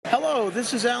Hello,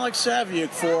 this is Alex Saviuk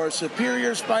for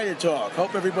Superior Spider Talk.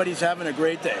 Hope everybody's having a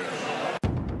great day.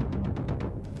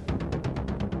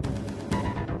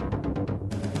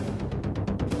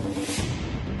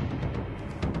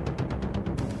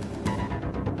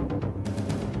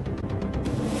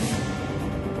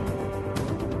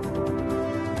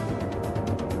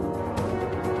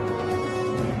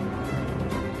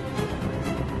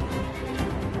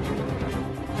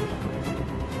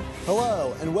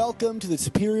 Hello, and welcome to the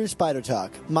Superior Spider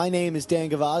Talk. My name is Dan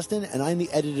Gavosden, and I'm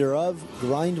the editor of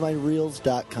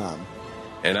GrindMyReels.com.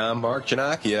 And I'm Mark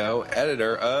Giannacchio,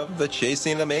 editor of the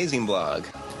Chasing Amazing blog.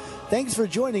 Thanks for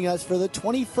joining us for the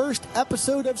 21st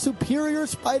episode of Superior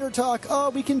Spider Talk. Oh,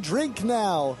 we can drink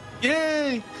now.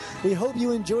 Yay! We hope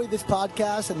you enjoy this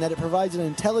podcast and that it provides an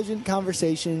intelligent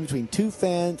conversation between two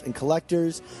fans and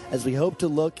collectors as we hope to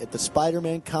look at the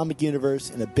Spider-Man comic universe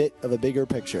in a bit of a bigger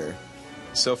picture.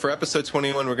 So for episode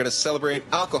 21, we're going to celebrate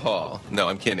alcohol. No,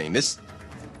 I'm kidding. This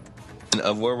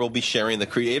of where we'll be sharing the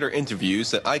creator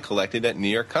interviews that I collected at New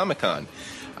York Comic Con.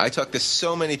 I talked to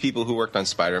so many people who worked on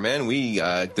Spider-Man. We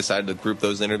decided to group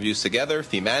those interviews together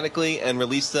thematically and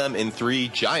release them in 3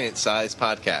 giant-sized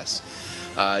podcasts.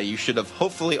 You should have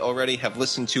hopefully already have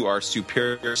listened to our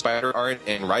Superior Spider Art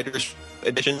and Writers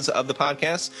editions of the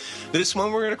podcast. This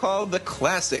one we're going to call the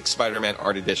Classic Spider-Man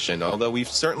Art Edition, although we've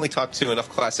certainly talked to enough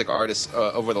classic artists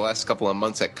over the last couple of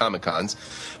months at Comic-Cons.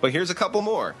 But here's a couple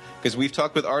more, because we've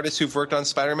talked with artists who've worked on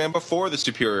Spider-Man before the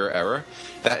Superior era.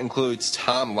 That includes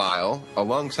Tom Lyle, a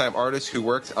longtime artist who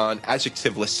worked on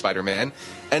adjectiveless Spider-Man,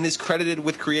 and is credited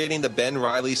with creating the Ben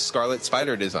Reilly Scarlet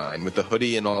Spider design with the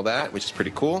hoodie and all that, which is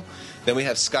pretty cool. Then we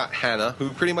have Scott Hanna, who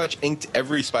pretty much inked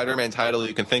every Spider-Man title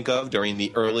you can think of during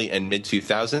the early and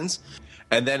mid-2000s.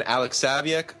 And then Alex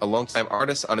Saviuk, a longtime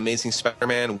artist on Amazing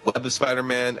Spider-Man, Web of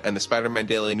Spider-Man, and the Spider-Man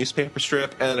Daily newspaper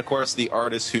strip. And, of course, the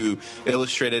artist who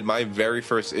illustrated my very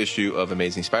first issue of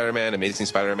Amazing Spider-Man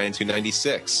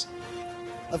 296.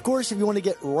 Of course, if you want to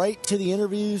get right to the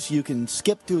interviews, you can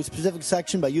skip to a specific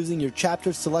section by using your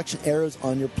chapter selection arrows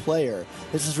on your player.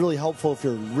 This is really helpful if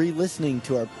you're re-listening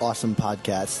to our awesome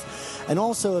podcasts. And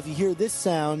also, if you hear this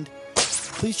sound,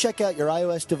 please check out your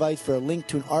iOS device for a link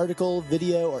to an article,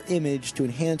 video, or image to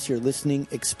enhance your listening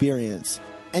experience.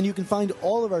 And you can find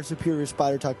all of our Superior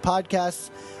Spider Talk podcasts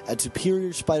at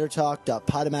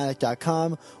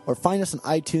superiorspidertalk.podomatic.com or find us on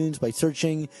iTunes by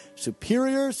searching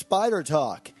Superior Spider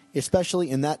Talk, especially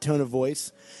in that tone of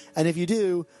voice. And if you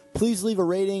do, please leave a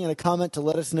rating and a comment to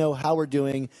let us know how we're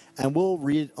doing, and we'll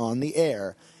read it on the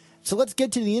air. So let's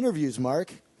get to the interviews,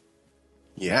 Mark.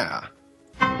 Yeah.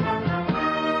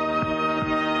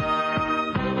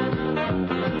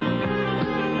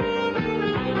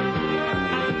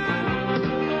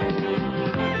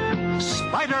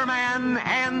 Spider-Man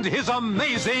and his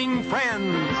amazing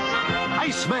friends,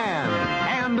 Iceman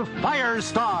and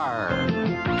Firestar.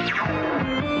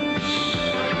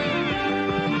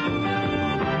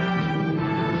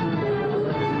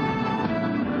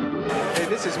 Hey,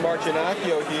 this is Mark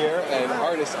Giannacchio here and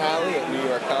Artist Alley at New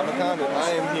York Comic Con, and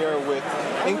I am here with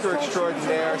inker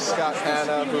extraordinaire Scott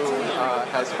Hanna, who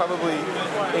has probably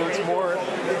inked more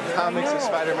comics of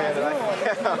Spider-Man than I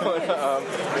can count.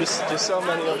 Just so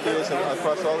many of these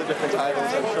across all the different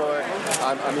titles. I'm sure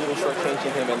I'm even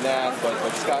shortchanging him in that. But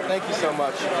Scott, thank you so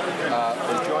much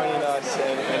for joining us.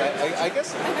 And I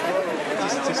guess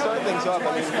just to start things off,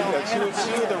 I mean,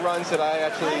 two of the runs that I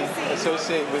actually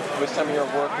associate with some of your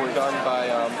work were done by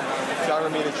John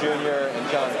Romita Jr. and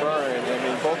John Byrne. I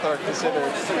mean, both are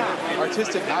considered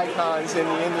artistic icons in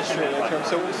the industry.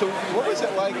 So what was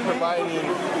it like providing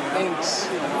inks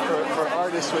for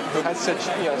artists who had such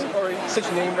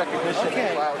such name recognition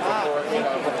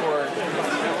before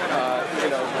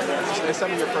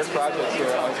some of your first projects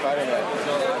here on Spider-Man?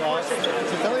 Well,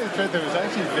 to tell you the truth, it was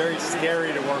actually very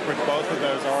scary to work with both of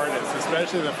those artists,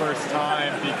 especially the first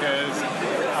time, because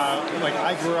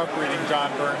I grew up reading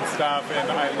John Byrne stuff, and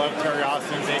I love Terry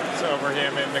Austin's inks over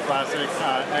him in the classic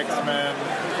X-Men,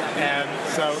 and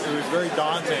so it was very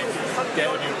daunting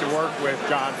getting to work with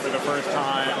John for the first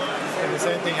time. And the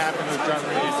same thing happened with John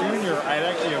Romita Jr. I had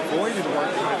actually avoided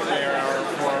working with JR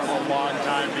for a long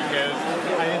time because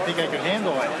I didn't think I could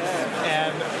handle it.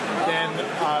 And then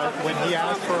when he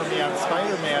asked for me on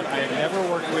Spider-Man, I had never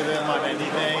worked with him on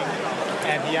anything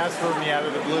and he asked for me out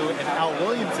of the blue, and Al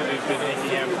Williamson had been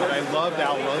inking him, and I loved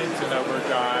Al Williamson over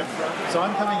John. So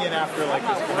I'm coming in after like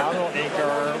this phenomenal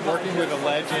inker, working with a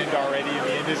legend already in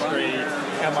the industry,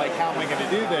 and like, how am I going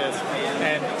to do this?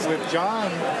 And with John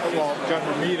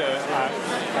Romita,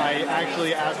 I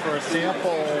actually asked for a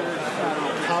sample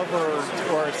cover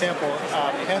or a sample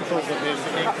pencils of his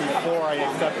ink before I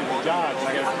accepted the job,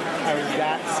 because I was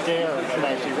that scared of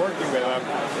actually working with him.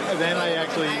 And then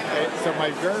so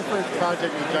my very first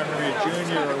project with John Romita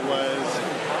Jr. was,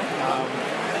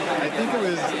 I think it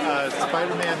was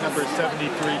Spider-Man number 73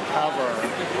 cover,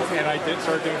 and I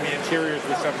started doing the interiors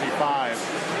with 75.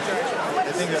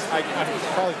 I think I'm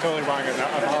probably totally wrong on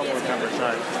the artwork number,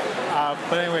 sorry.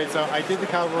 But anyway, so I did the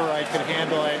cover, I could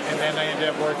handle it, and then I ended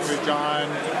up working with John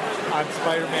on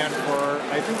Spider-Man for,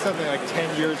 I think, something like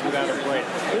 10 years without a break.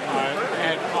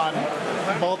 And on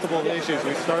multiple issues.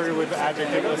 We started with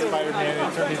Adjectiveless Spider-Man,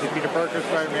 and it turned into Peter Parker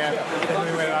Spider-Man, then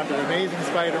we went on to Amazing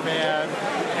Spider-Man,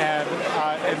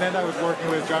 and then I was working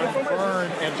with Jonathan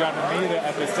Byrne and John Romita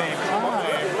at the same time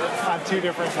on two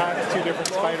different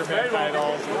Spider-Man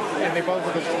titles, and they both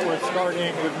were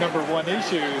starting with #1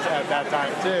 issues at that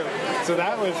time too. So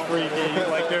that was freaky,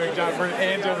 like doing John Byrne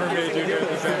and John Romita Jr. at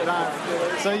the same time.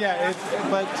 So yeah,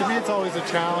 but to me it's always a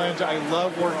challenge. I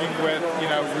love working with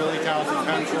really talented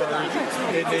pencilers.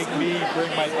 It makes me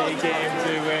bring my A game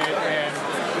to it, and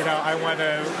I want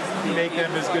to make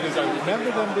them as good as I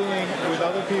remember them being with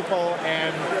other people,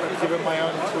 and give it my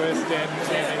own twist and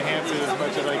enhance it as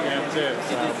much as I can too.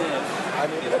 So. I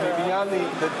mean, beyond the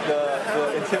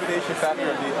intimidation factor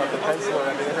of the penciler,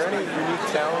 are there any unique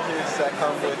challenges that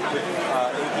come with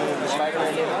inking the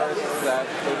Spider-Man universe that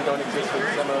maybe don't exist with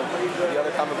some of the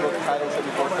other comic book titles that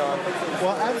you've worked on?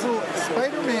 Well, absolutely.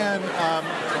 Spider-Man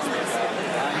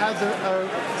has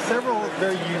several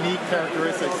very unique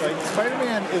characteristics. Like,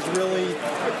 Spider-Man is really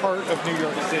part of New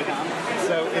York City.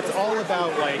 So it's all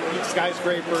about like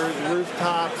skyscrapers,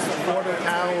 rooftops, water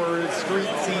towers, street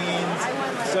scenes.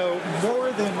 So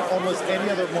more than almost any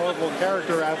other Marvel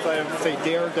character outside of, say,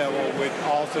 Daredevil would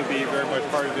also be very much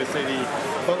part of the city.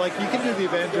 But like, you can do the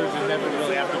Avengers and never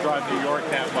really have to draw New York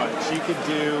that much. You could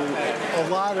do a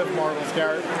lot of Marvel's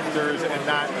characters and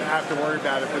not have to worry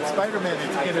about it. But Spider-Man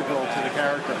is integral to the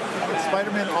character.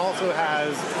 Spider-Man also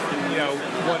has,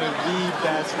 one of the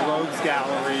best rogues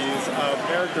galleries of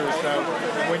characters. So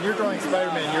when you're drawing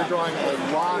Spider-Man, you're drawing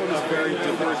a lot of very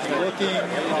diverse looking,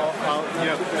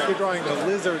 you're drawing the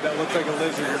lizard that looks like a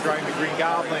lizard, you're drawing the Green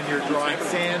Goblin, you're drawing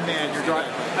Sandman,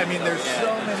 there's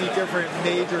so many different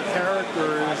major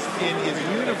characters in his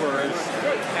universe,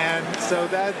 and so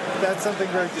that's something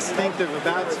very distinctive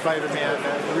about Spider-Man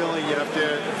that really you have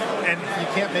to, and you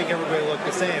can't make everybody look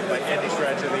the same by any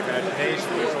stretch of the imagination.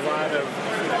 There's a lot of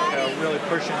really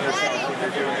pushing yourself when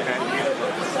you're doing that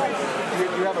universe. Do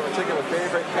you have a particular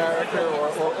favorite character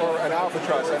or an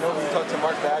albatross? I know we talked to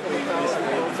Mark Bagley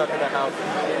recently, we talked about how,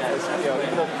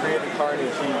 even though he created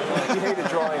Carnage, he hated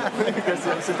drawing because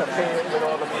it's in the paint with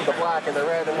all the black and the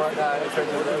red and whatnot in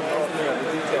terms of the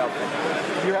detail.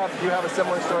 Do you have a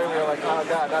similar story where you're like, oh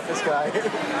God, not this guy?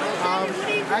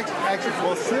 Actually,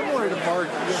 well, similar to Mark,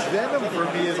 Venom for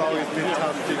me has always been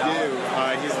tough to do.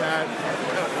 He's not.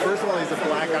 First of all, he's a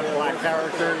black-on-black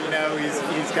character.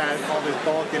 He's got all this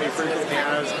bulk, and he frequently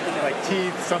has like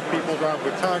teeth. Some people draw him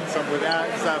with tongue, some with that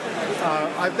stuff.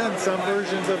 I've done some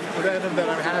versions of Venom that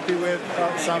I'm happy with,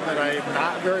 some that I'm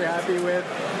not very happy with.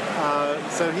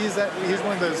 So he's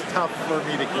one of those tough for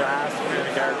me to grasp kind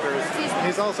of characters.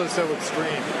 He's also so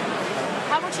extreme.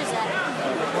 How much is that?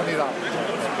 $20.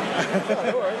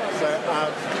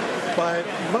 But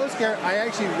I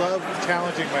actually love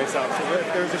challenging myself. So if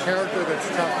there's a character that's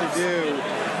tough to do,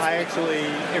 I actually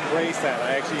embrace that.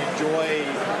 I actually enjoy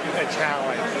a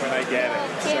challenge when I get it.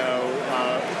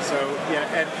 So yeah,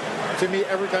 and to me,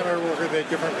 every time I work with a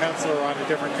different penciler on a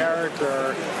different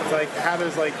character, it's like, how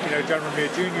does John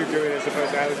Romita Jr. do it as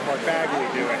opposed to how does Mark Bagley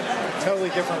do it? Totally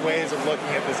different ways of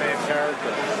looking at the same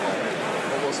character.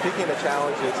 Well, speaking of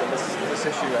challenges, and this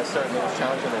issue has certainly was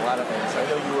challenging a lot of things. I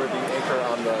know you were the anchor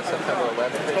on the September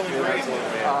 11th issue.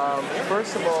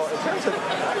 First of all, in terms of,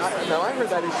 now I heard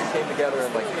that issue came together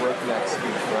in like breakneck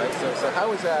speed, right? So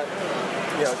how was that,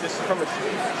 just from a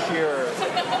sheer,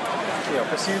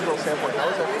 procedural standpoint, how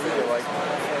was that for you to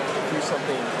do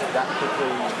something that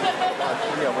quickly,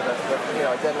 with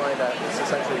a deadline that is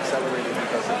essentially accelerated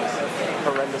because of this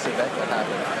horrendous event that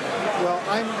happened? Well,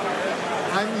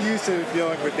 I'm used to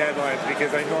dealing with deadlines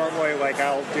because I normally,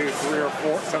 I'll do 3 or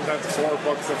 4, sometimes 4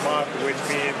 books a month, which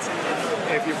means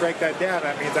if you break that down,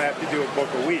 that means I have to do a book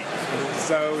a week.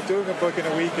 So doing a book in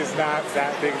a week is not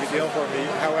that big of a deal for me.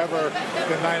 However,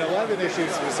 the 9/11 issue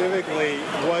specifically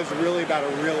was really about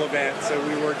a real event. So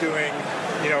we were doing,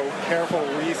 careful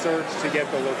research to get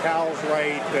the locales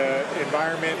right, the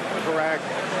environment correct.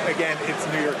 Again, it's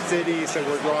New York City, so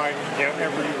we're drawing,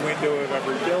 every window of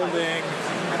every building,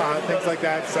 things like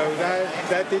that. So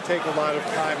that did take a lot of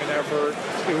time and effort.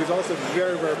 It was also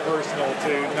very, very personal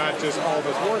to not just all of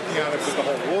us working on it, but the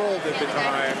whole world at the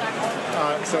time.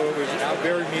 So it was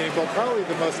very meaningful, probably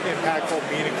the most impactful,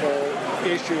 meaningful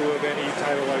issue of any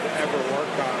title I've ever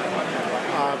worked on.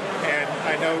 And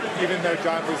I know even though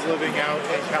John was living out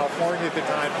in California at the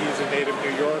time, he's a native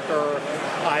New Yorker.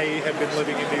 I have been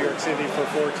living in New York City for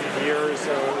 14 years, so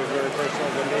it was very personal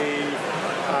to me.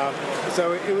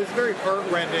 So it was very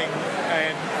heart-rending,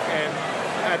 and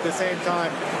at the same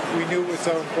time, we knew it was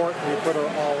so important we put our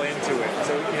all into it.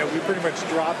 So, we pretty much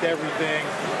dropped everything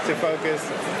to focus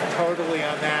totally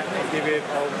on that and give it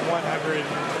our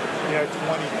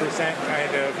 20%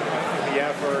 kind of in the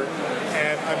effort.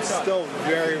 And I'm still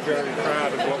very, very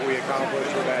proud of what we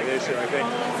accomplished with that issue. I think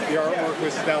the artwork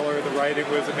was stellar, the writing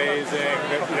was amazing,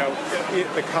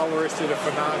 the colorist did a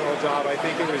phenomenal job. I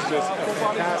think it was just a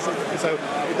fantastic, so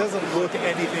it doesn't look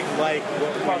anything like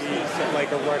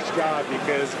like a rush job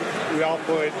because we all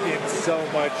put in so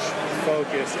much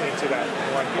focus into that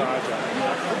one project.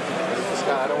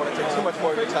 Scott, I don't want to take too much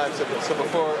more of your time, so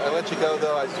before I let you go,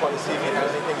 though, I just want to see if you have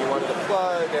anything you wanted to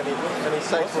plug, any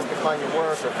sites where you can find your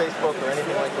work, or Facebook, or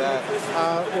anything like that.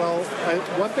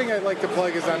 One thing I'd like to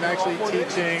plug is I'm actually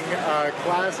teaching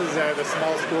classes at a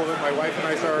small school that my wife and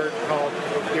I started called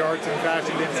the Arts and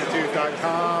Fashion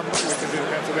Institute.com, which is in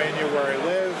Pennsylvania where I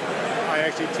live. I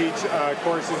actually teach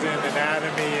courses in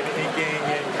anatomy and inking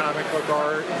and comic book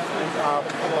art.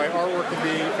 My artwork can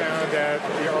be found at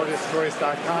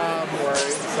theartistchoice.com where I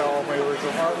sell all my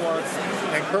original artwork.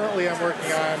 And currently I'm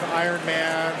working on Iron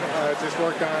Man, just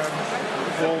worked on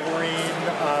Wolverine,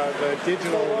 the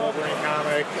digital Wolverine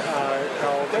comic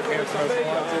called Japan's Most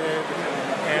Wanted.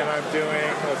 And I'm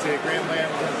doing, a Grand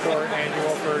Lantern Corps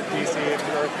annual for DC and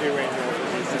Earth 2 annual for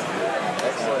DC.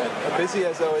 Excellent. Busy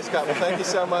as always, Scott. Well, thank you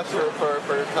so much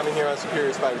for coming here on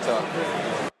Superior Spider Talk.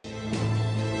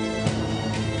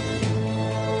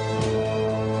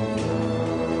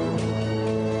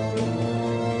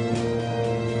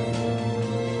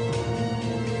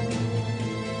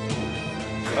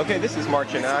 Okay, this is Mark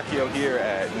Giannacchio here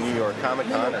at New York Comic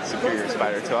Con at Superior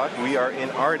Spider Talk. We are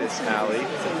in Artist Alley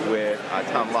with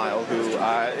Tom Lyle, who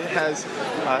has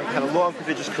had a long,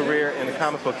 prodigious career in the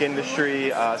comic book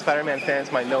industry. Spider-Man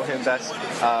fans might know him best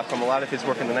from a lot of his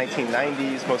work in the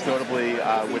 1990s, most notably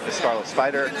with the Scarlet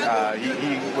Spider.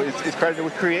 He is credited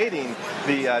with creating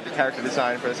the character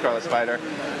design for the Scarlet Spider.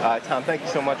 Tom, thank you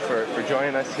so much for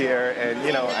joining us here. And,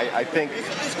 I think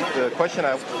the question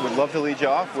I would love to lead you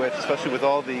off with, especially with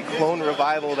all the clone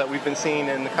revival that we've been seeing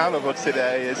in the comic books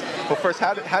today, is, well, first,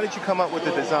 how did you come up with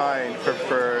the design for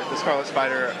the Scarlet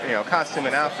Spider, costume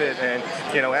and outfit? And,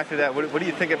 after that, what do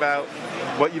you think about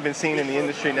what you've been seeing in the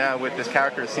industry now with this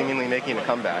character seemingly making a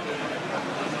comeback?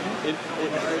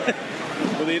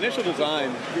 Well, the initial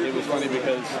design, it was funny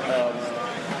because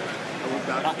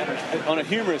on a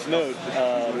humorous note,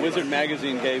 Wizard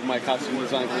Magazine gave my costume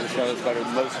design for the Scarlet Spider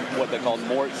most what they called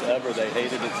morts ever. They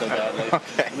hated it so badly.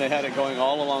 Okay. And they had it going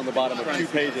all along the bottom of 2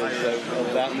 pages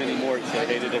of that many morts. They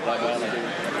hated it that badly.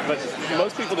 But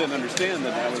most people didn't understand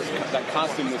that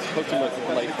costume was supposed to look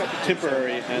like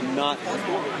temporary and not,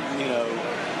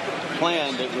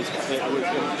 planned. It was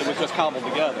just cobbled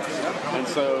together. And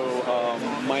so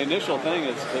my initial thing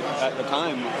is that at the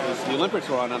time the Olympics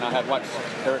were on, and I had watched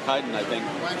Eric Heiden, I think,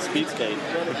 speed skate,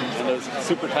 and those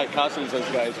super tight costumes those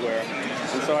guys wear.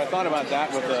 And so I thought about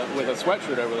that with a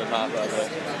sweatshirt over the top of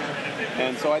it.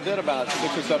 And so I did about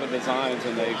 6 or 7 designs,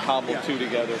 and they cobbled 2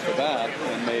 together for that,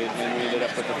 and we ended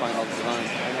up with the final design.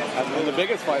 And the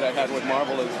biggest fight I had with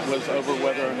Marvel was over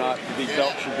whether or not the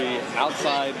belt should be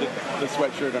outside the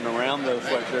sweatshirt and around the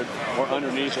sweatshirt or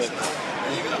underneath it.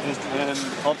 And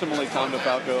ultimately, Tom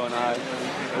DeFalco and I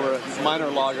were minor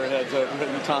loggerheads over it,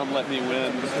 and Tom let me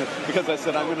win because I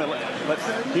said, I'm going to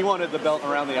he wanted the belt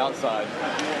around the outside.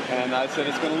 And I said,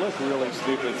 it's going to look really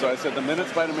stupid. So I said, the minute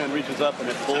Spider-Man reaches up and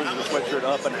it pulls the sweatshirt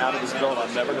up and out of his belt,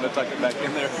 I'm never going to tuck it back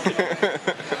in there.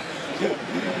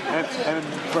 And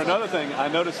for another thing, I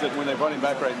noticed that when they brought him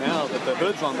back right now, that the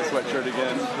hood's on the sweatshirt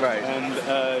again. Right. And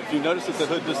if you notice that the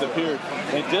hood disappeared,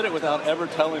 they did it without ever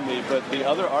telling me, but the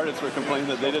other artists were complaining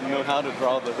that they didn't know how to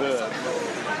draw the hood.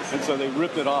 And so they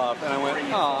ripped it off, and I went,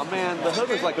 oh man, the hood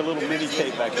was like a little mini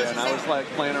cape back there, and I was like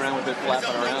playing around with it, flapping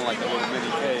around like a little mini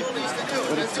cape.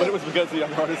 But it was because the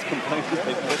young artists complained that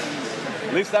they couldn't.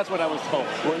 At least that's what I was told.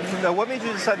 Well, now, what made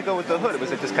you decide to go with the hood?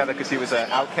 Was it just kind of because he was an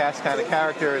outcast kind of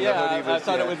character? And yeah, the hoodie was, I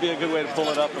thought it would be a good way to pull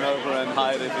it up and over and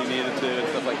hide if he needed to and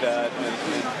stuff like that. And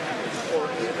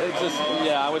it just,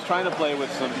 I was trying to play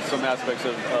with some aspects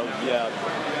of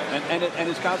and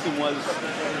his costume was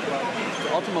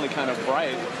ultimately kind of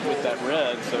bright with that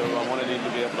red, so I wanted him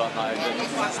to be able to hide. And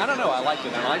I don't know, I liked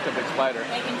it. I liked the big spider.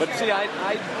 But see, I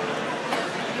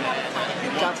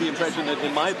got the impression that,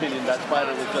 in my opinion, that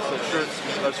spider was just a shirt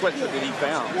or sweatshirt that he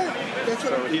found.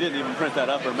 So he didn't even print that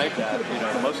up or make that.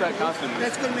 Most of that costume,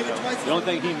 the only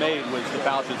thing he made was the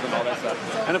pouches and all that stuff.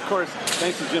 And of course,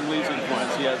 thanks to Jim Lee's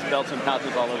influence, he has belts and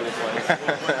pouches all over the place.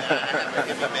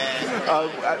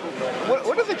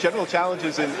 What are the general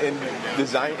challenges in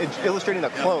design, in illustrating a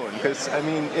clone? Because I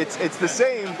mean, it's the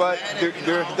same, but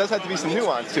there does have to be some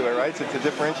nuance to it, right? To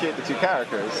differentiate the two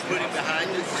characters.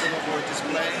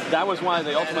 That was why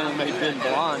they ultimately made Ben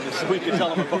blonde, so we could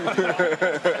tell them apart.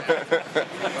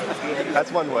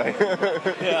 That's one way.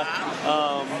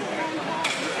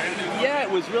 Yeah,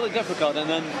 it was really difficult, and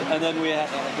then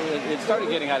it started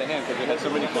getting out of hand because we had so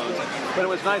many clones. But it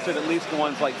was nice that at least the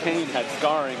ones like Kane had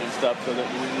scarring and stuff, so that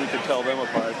we could tell them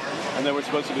apart. And there were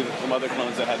supposed to be some other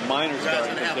clones that had minor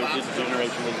scarring because their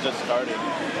generation was just started.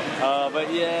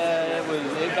 But yeah,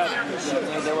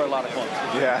 there were a lot of clones.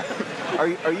 Yeah. Are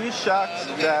you shocked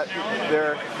that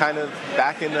they're kind of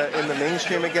back in the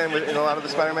mainstream again in a lot of the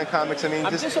Spider-Man comics? I mean,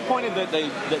 I'm disappointed that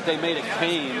they made it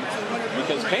Kane,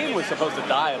 because Kane was supposed to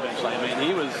die eventually. I mean,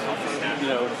 he was,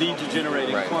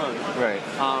 degenerating clone. Right.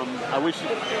 I wish,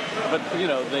 but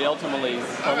they ultimately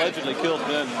allegedly killed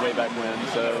Ben way back when.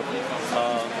 So,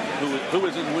 who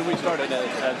was when we started,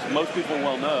 as most people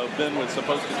well know, Ben was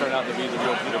supposed to turn out to be the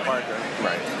real Peter Parker.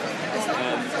 Right.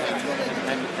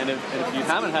 And if you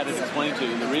haven't had it explained to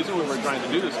you, the reason we were trying to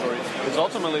do this story is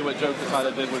ultimately what Joe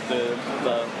Quesada did with the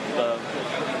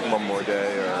One More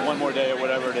Day or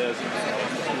whatever it is,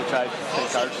 which I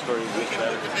think our story was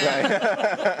better. Right.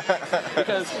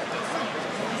 Because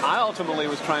I ultimately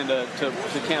was trying to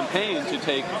campaign to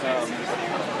take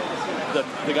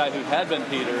the guy who had been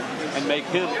Peter and make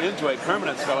him into a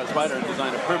permanent Scarlet Spider and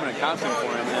design a permanent costume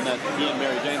for him, and that he and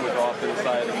Mary Jane would go off to the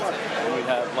side and we'd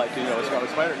have a Scarlet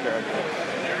Spider character.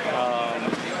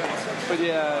 But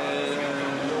yeah,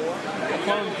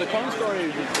 the clone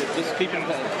story, just keeping.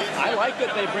 I like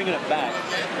that they're bringing it back.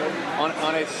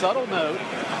 On a subtle note,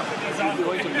 I'm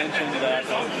going to mention that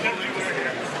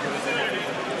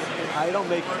I don't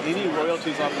make any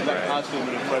royalties off of that costume,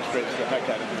 and it frustrates the heck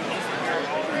out of me.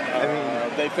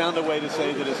 They found a way to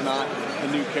say that it's not a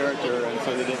new character, and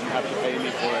so they didn't have to pay me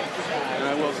for it. And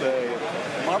I will say,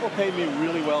 Marvel paid me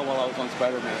really well while I was on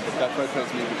Spider-Man. That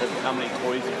frustrates me because of how many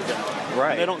toys you get.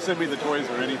 Right. And they don't send me the toys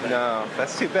or anything. No,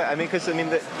 that's too bad. I mean, because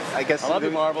I guess I love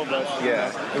the Marvel, but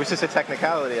it was just a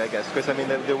technicality, I guess. Because I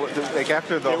mean,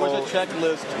 after the there whole was a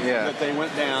checklist that they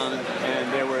went down,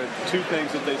 and there were two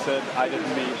things that they said I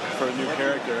didn't meet for a new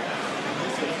character.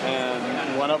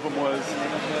 And one of them was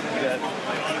that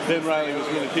Ben Reilly was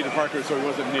really Peter Parker, so he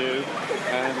wasn't new.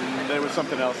 And there was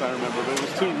something else I remember, but it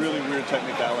was two really weird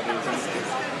technicalities.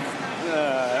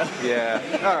 Yeah.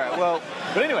 All right. Well.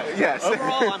 But anyway, yes.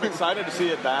 Overall, I'm excited to see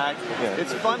it back. Yeah.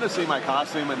 It's fun to see my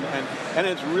costume, and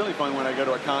it's really fun when I go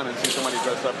to a con and see somebody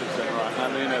dressed up as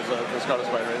the Scarlet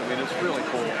Spider. I mean, it's really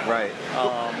cool. Right.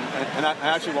 And I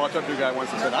actually walked up to a guy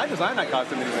once and said, I designed that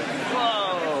costume, and he went,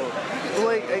 whoa.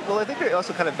 Well, I think it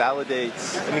also kind of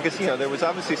validates. I mean, because there was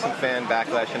obviously some fan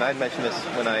backlash, and I had mentioned this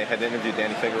when I had interviewed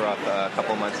Danny Figueroa a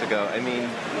couple of months ago. I mean,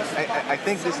 I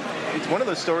think it's one of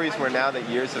those stories where now that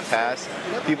years have passed,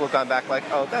 people have gone back like,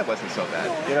 oh, that wasn't so bad.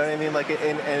 You know what I mean? Like,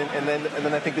 and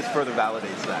then I think this further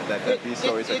validates that these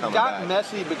stories are coming back. It got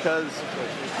messy because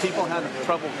people had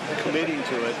trouble committing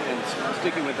to it and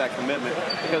sticking with that commitment,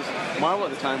 because Marvel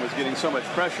at the time was getting so much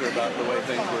pressure about the way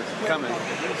things were coming.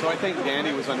 So I think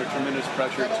Danny was under tremendous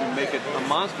pressure to make it a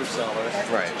monster seller.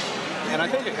 Right. And I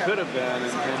think it could have been,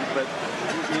 but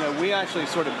we actually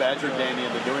sort of badgered Danny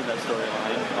into doing that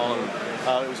storyline.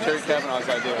 It was Terry Kavanaugh's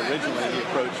idea originally. He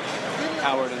approached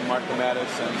Howard and Mark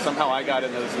Gamatis, and somehow I got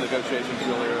in those negotiations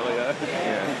really early.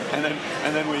 And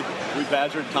then we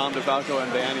badgered Tom DeFalco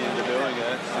and Danny into doing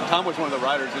it. And Tom was one of the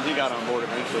writers, and he got on board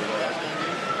eventually.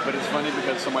 But it's funny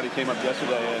because somebody came up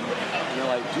yesterday and they're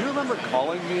like, "Do you remember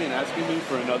calling me and asking me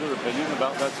for another opinion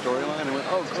about that storyline?" And I went,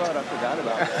 "Oh God, I forgot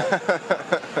about that."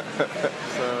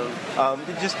 So,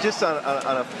 just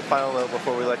on a final note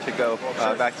before we let you go,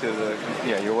 back to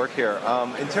your work here.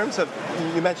 In terms of,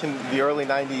 you mentioned the early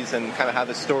 '90s and kind of how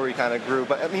the story kind of grew,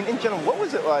 but I mean, in general, what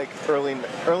was it like early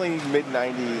mid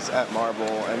 '90s at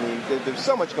Marvel? I mean, there's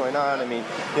so much going on. I mean,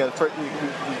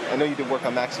 I know you did work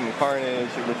on Maximum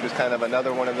Carnage, which was kind of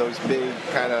another one of those big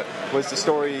kind of, was the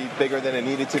story bigger than it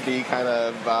needed to be kind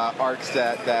of arcs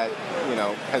that has.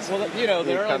 Well, the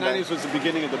early '90s was the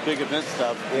beginning of the big event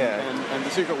stuff. Yeah. And the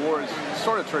Secret Wars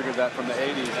sort of triggered that from the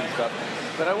 '80s and stuff.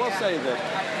 But I will say that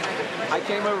I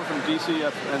came over from DC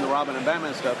and the Robin and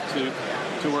Batman stuff to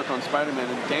work on Spider-Man,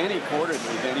 and Danny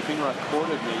Fingeroth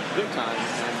courted me big time,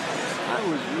 and I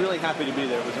was really happy to be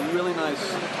there. It was a really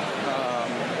nice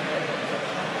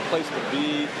place to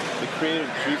be. The creative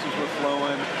juices were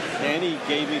flowing. Danny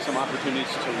gave me some opportunities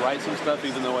to write some stuff,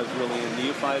 even though I was really a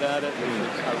neophyte at it.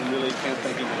 I really can't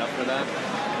thank him enough for that.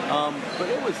 But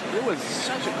it was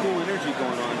such a cool energy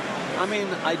going on. I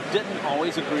mean, I didn't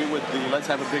always agree with the let's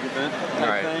have a big event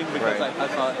type thing, because I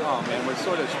thought, oh man, we're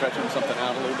sort of stretching something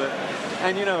out a little bit.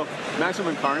 And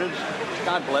Maximum Carnage,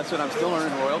 God bless it, I'm still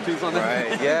earning royalties on that.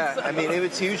 Right. Yeah. I mean, it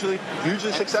was hugely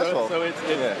successful. So I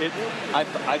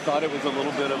thought it was a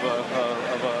little bit of a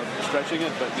stretching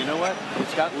it, but you know what?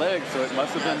 It's got legs, so it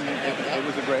must have been. It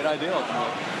was a great idea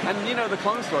ultimately. And the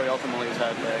clone story ultimately has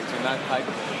had legs, and that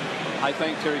I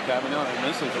thank Terry Cavanaugh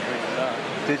immensely for bringing it up.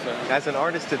 As an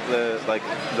artist, did the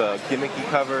gimmicky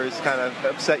covers kind of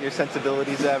upset your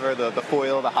sensibilities ever? The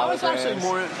foil, the holograms? I was actually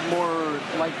more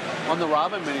like on the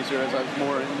Robin miniseries. I was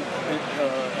more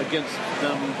against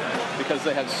them because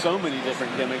they had so many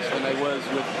different gimmicks than I was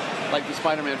with, like the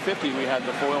Spider-Man 50. We had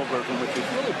the foil version, which was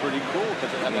really pretty cool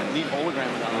because it had that neat hologram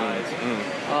in the eyes.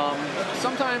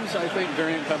 Sometimes I think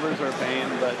variant covers are a pain,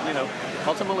 but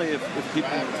ultimately, if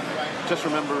people just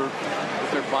remember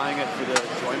if they're buying it for the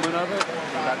enjoyment of it,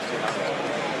 that's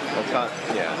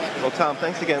Well, Tom,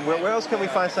 thanks again. Where else can we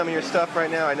find some of your stuff right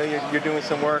now? I know you're doing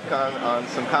some work on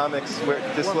some comics.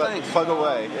 Plug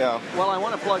away. Yeah. Well, I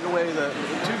want to plug away the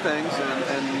two things,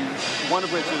 and one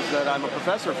of which is that I'm a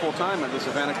professor full-time at the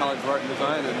Savannah College of Art and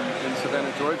Design in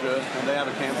Savannah, Georgia, and they have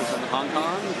a campus in Hong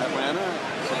Kong, Atlanta,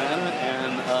 Savannah,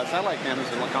 and a satellite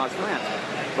campus in Lacoste, France.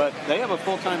 But they have a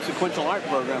full-time sequential art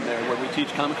program there where we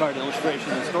teach comic art,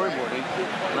 illustration, and storyboarding.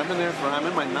 And I'm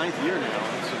in my 9th year now.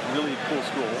 It's a really cool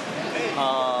school.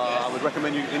 I would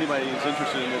recommend anybody who's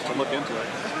interested in this to look into it.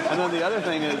 And then the other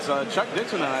thing is Chuck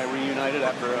Dixon and I reunited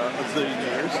after a zillion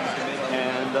years,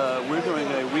 and we're doing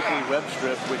a weekly web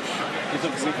strip, which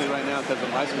isn't weekly right now because of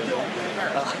my schedule.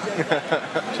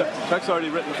 Chuck's already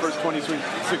written the first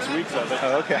 26 weeks of it.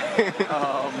 Oh, okay.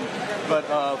 But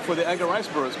for the Edgar Rice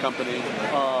Burroughs Company,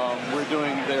 we're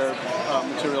doing their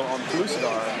material on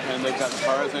Pellucidar, and they've got the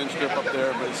Tarzan strip up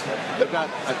there, but they've got,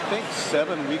 I think,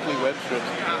 7 weekly web strips.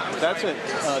 That's at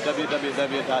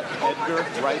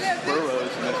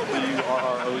www.edgarriceburroughs, and that's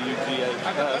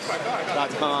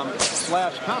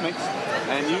BURROUGHS.com/comics,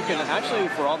 and you can actually,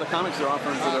 for all the comics they're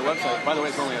offering for their website, by the way,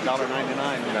 it's only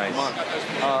 $1.99 a month,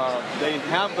 they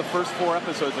have the first 4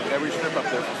 episodes of every strip up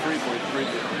there for free for you to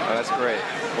preview. Oh, that's great.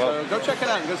 Well, so go check it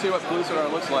out and go see what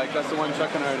Pellucidar looks like. That's the one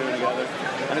Chuck and I are doing together.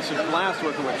 And it's a blast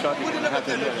working with Chuck, you have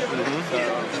to admit.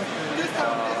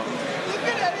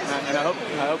 And I hope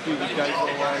you guys will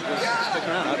just stick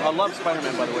around. I love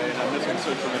Spider-Man, by the way, and I'm missing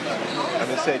so tremendously. I'm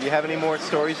going to say, do you have any more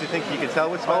stories you think you could tell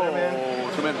with Spider-Man? Oh,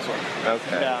 tremendously.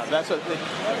 Okay. Yeah,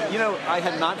 I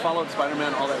had not followed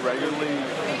Spider-Man all that regularly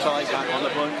until I got on the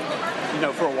book,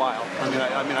 for a while. I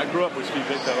mean, I grew up with Steve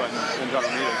Ditko and John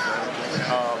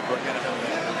Romita, but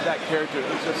that character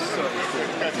is just so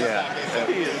cool. Yeah.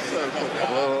 He is so cool.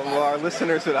 Well, our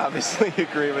listeners would obviously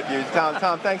agree with you.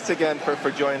 Tom, thanks again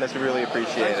for joining us. We really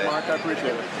appreciate it. Thanks, Mark. I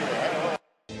appreciate it.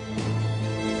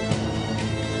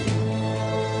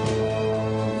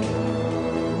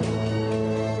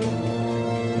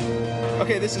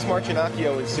 Okay, this is Mark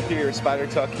Giannacchio with Superior Spider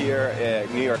Talk here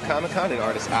at New York Comic Con in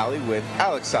Artist Alley with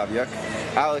Alex Saviuk.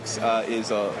 Alex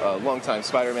is a longtime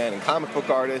Spider-Man and comic book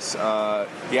artist.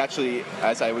 He actually,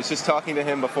 as I was just talking to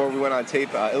him before we went on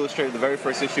tape, illustrated the very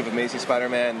first issue of Amazing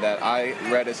Spider-Man that I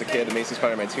read as a kid, Amazing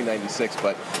Spider-Man 296,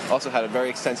 but also had a very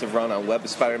extensive run on Web of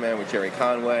Spider-Man with Jerry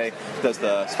Conway, does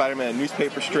the Spider-Man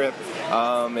newspaper strip,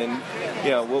 and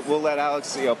we'll let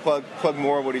Alex plug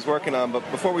more of what he's working on. But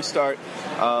before we start,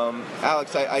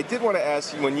 Alex, I did want to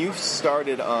ask you, when you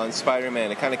started on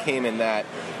Spider-Man, it kind of came in that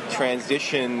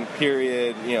transition period,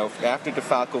 after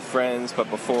DeFalco Friends, but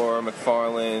before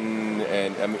McFarlane,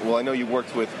 and I know you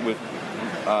worked with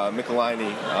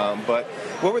Michelini. But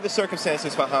what were the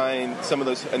circumstances behind some of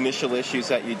those initial issues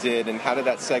that you did, and how did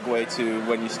that segue to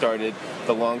when you started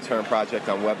the long-term project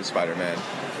on Web of Spider-Man?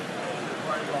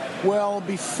 Well,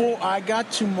 before I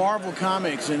got to Marvel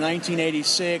Comics in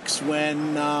 1986,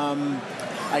 when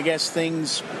I guess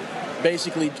things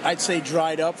basically, I'd say,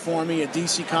 dried up for me. At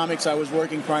DC Comics, I was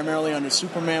working primarily on the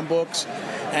Superman books,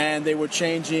 and they were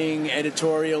changing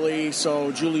editorially,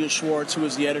 so Julius Schwartz, who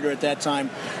was the editor at that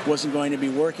time, wasn't going to be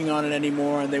working on it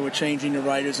anymore, and they were changing the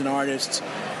writers and artists.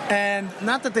 And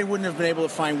not that they wouldn't have been able to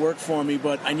find work for me,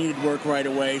 but I needed work right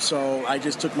away, so I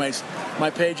just took my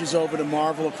pages over to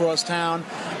Marvel across town.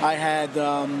 I had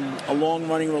a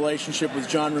long-running relationship with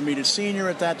John Romita Sr.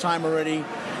 at that time already,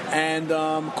 and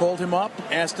called him up,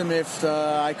 asked him if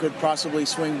I could possibly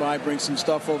swing by, bring some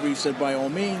stuff over. He said, by all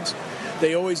means.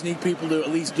 They always need people to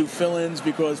at least do fill-ins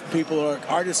because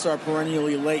artists are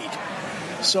perennially late.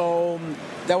 So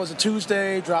that was a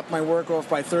Tuesday, dropped my work off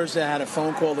by Thursday. I had a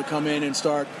phone call to come in and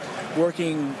start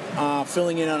working,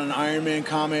 filling in on an Iron Man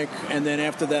comic, and then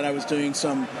after that I was doing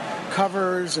some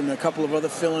covers and a couple of other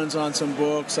fill-ins on some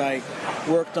books. I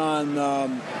worked on,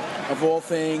 of all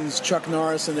things, Chuck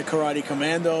Norris and the Karate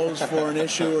Commandos for an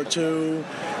issue or two,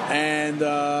 and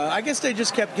I guess they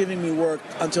just kept giving me work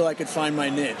until I could find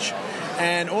my niche.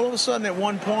 And all of a sudden, at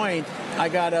one point, I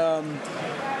got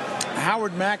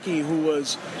Howard Mackey, who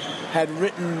had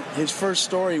written his first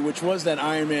story, which was that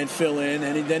Iron Man fill-in,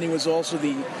 and then he was also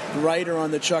the writer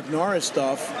on the Chuck Norris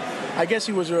stuff. I guess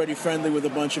he was already friendly with a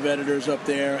bunch of editors up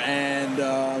there,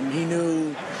 and he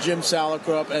knew Jim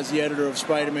Salicrup as the editor of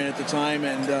Spider-Man at the time,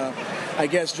 and I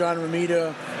guess John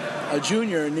Romita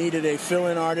Jr. needed a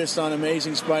fill-in artist on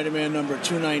Amazing Spider-Man number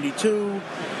 292,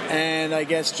 and I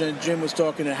guess Jim was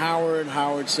talking to Howard.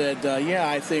 Howard said, yeah,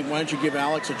 I think, why don't you give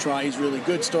Alex a try? He's a really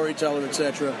good storyteller,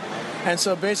 etc. And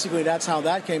so basically that's how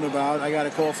that came about. I got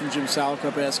a call from Jim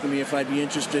Salicrup asking me if I'd be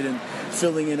interested in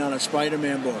filling in on a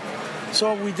Spider-Man book.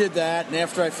 So we did that, and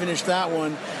after I finished that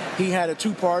one, he had a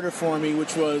two-parter for me,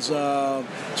 which was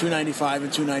 295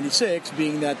 and 296,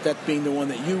 being the one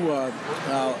that you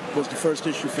was the first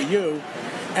issue for you.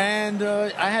 And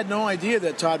I had no idea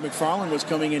that Todd McFarlane was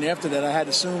coming in after that. I had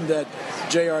assumed that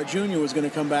J.R. Jr. was going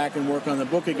to come back and work on the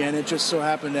book again. It just so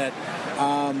happened that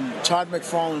Todd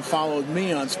McFarlane followed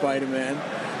me on Spider-Man,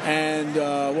 and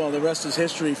well, the rest is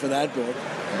history for that book.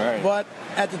 Right. But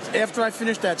after I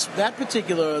finished that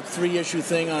particular 3-issue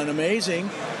thing on Amazing,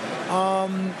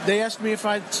 they asked me if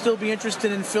I'd still be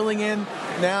interested in filling in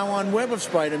now on Web of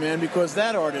Spider-Man because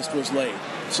that artist was late.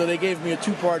 So they gave me a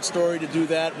 2-part story to do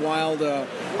that while the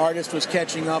artist was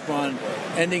catching up on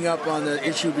ending up on the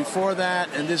issue before that,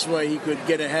 and this way he could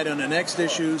get ahead on the next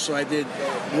issue. So I did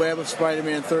Web of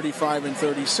Spider-Man 35 and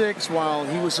 36 while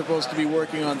he was supposed to be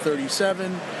working on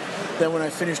 37. Then when I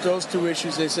finished those 2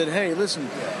 issues, they said, hey, listen,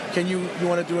 you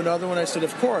want to do another one? I said,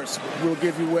 of course. We'll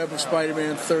give you Web of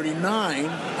Spider-Man 39.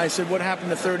 I said, what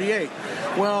happened to 38?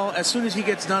 Well, as soon as he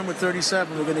gets done with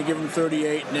 37, we're going to give him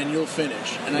 38, and then you'll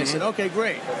finish. And I said, okay,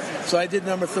 great. So I did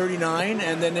number 39,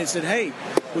 and then they said, hey,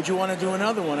 would you want to do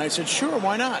another one? I said, sure,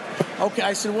 why not? Okay,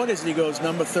 I said, what is it? He goes,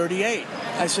 number 38.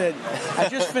 I said, I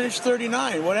just finished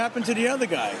 39. What happened to the other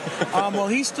guy? Well,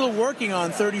 he's still working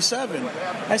on 37.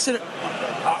 I said,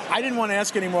 I didn't want to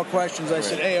ask any more questions. I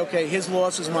said, hey, okay, his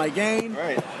loss is my gain.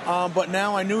 Right. But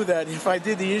now I knew that if I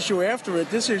did the issue after it,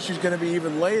 this issue is going to be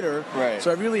even later. Right.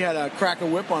 So I really had to crack a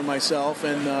whip on myself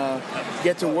and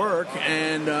get to work.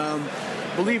 And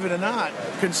believe it or not,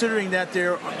 considering that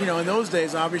in those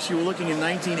days, obviously, we're looking in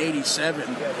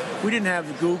 1987. We didn't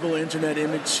have Google Internet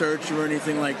Image Search or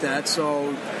anything like that.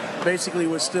 So basically,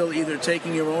 we're still either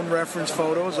taking your own reference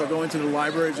photos or going to the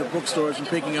libraries or bookstores and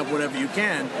picking up whatever you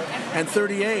can. And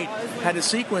 38 had a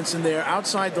sequence in there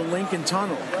outside the Lincoln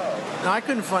Tunnel. Now, I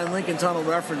couldn't find Lincoln Tunnel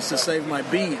reference to save my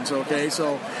beans, okay?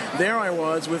 So there I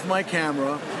was with my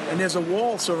camera, and there's a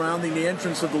wall surrounding the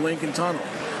entrance of the Lincoln Tunnel.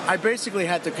 I basically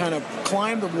had to kind of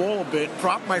climb the wall a bit,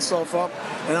 prop myself up,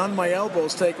 and on my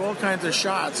elbows take all kinds of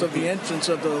shots of the entrance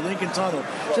of the Lincoln Tunnel,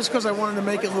 just because I wanted to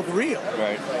make it look real.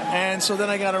 Right. And so then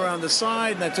I got around the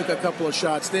side, and I took a couple of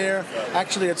shots there.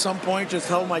 Actually, at some point, just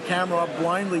held my camera up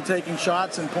blindly, taking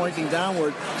shots and pointing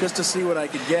downward, just to see what I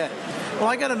could get. Well,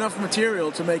 I got enough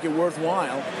material to make it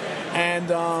worthwhile. And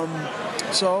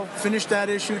so finished that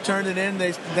issue, turned it in.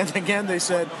 Then again, they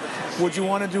said, would you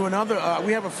want to do another?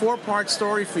 We have a 4-part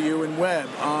story for you in Web.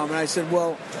 And I said,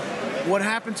 well, what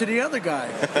happened to the other guy?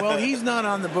 Well, he's not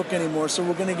on the book anymore, so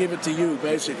we're going to give it to you,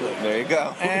 basically. There you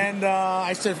go. And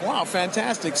I said, wow,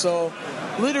 fantastic. So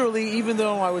literally, even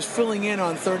though I was filling in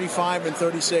on 35 and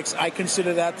 36, I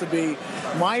consider that to be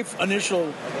my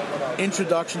initial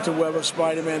introduction to Web of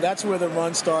Spider-Man. That's where the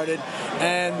run started.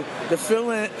 And the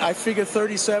fill-in, I figured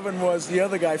 37 was the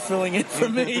other guy filling in for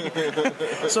me.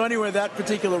 So anyway, that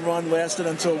particular run lasted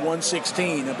until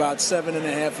 116, about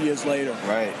 7.5 years later.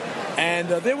 Right. And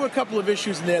there were a couple of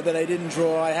issues in there that I didn't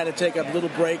draw. I had to take a little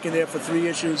break in there for 3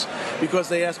 issues because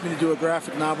they asked me to do a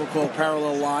graphic novel called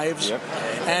Parallel Lives. Yep.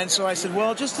 And so I said,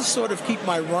 well, just to sort of keep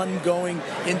my run going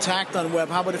intact on Web,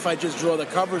 how about if I just draw the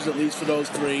covers at least for those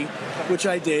 3, which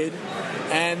I did.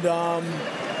 And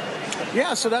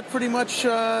yeah, so that pretty much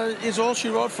is all she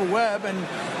wrote for Web. And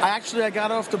I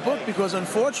got off the book because,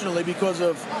 unfortunately, because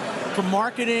of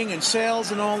marketing and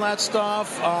sales and all that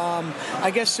stuff,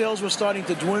 I guess sales were starting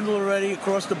to dwindle already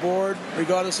across the board,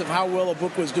 regardless of how well a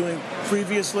book was doing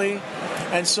previously.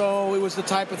 And so it was the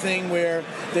type of thing where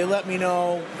they let me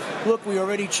know, look, we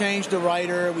already changed the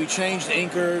writer, we changed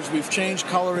inkers, we've changed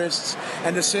colorists,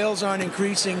 and the sales aren't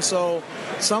increasing, so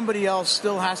somebody else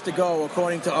still has to go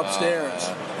according to upstairs.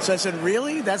 So I said,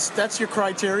 really? That's your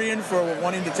criterion for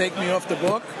wanting to take me off the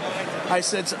book? I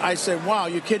said, wow,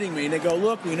 you're kidding me. And they go,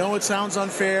 look, we know it sounds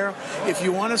unfair. If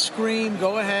you want to scream,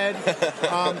 go ahead.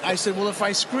 I said, well, if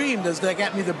I scream, does that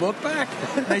get me the book back?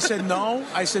 And they said, no.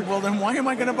 I said, well, then why am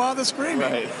I going to bother screaming?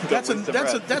 Right.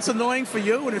 That's annoying for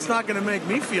you, and it's not going to make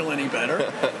me feel any better.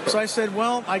 So I said,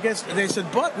 well, I guess they said,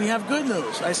 but we have good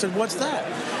news. I said, what's that?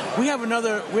 We have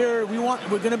another. We're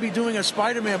going to be doing a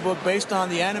Spider-Man book based on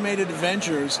the animated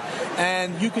adventures,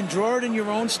 and you can draw it in your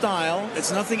own style.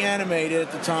 It's nothing animated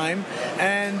at the time,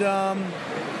 and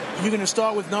you're going to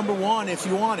start with number 1 if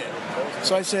you want it.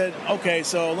 So I said, okay,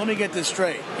 so let me get this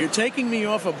straight. You're taking me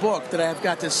off a book that I've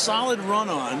got this solid run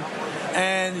on,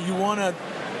 and you want to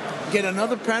get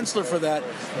another penciler for that,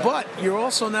 but you're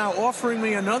also now offering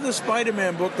me another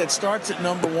Spider-Man book that starts at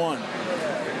number 1.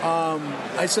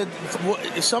 I said,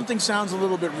 something sounds a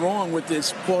little bit wrong with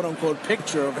this quote-unquote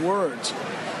picture of words.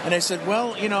 And I said,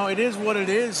 well, it is what it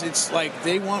is. It's like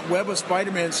they want Web of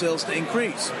Spider-Man sales to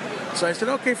increase. So I said,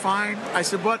 okay, fine. I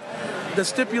said, but the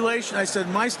stipulation,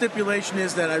 my stipulation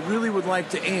is that I really would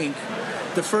like to ink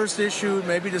the first issue,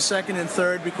 maybe the second and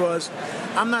third, because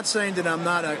I'm not saying that I'm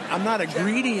not a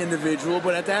greedy individual,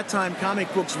 but at that time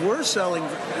comic books were selling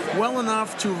well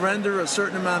enough to render a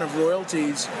certain amount of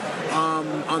royalties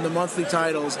on the monthly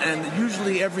titles, and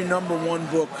usually every number 1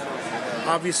 book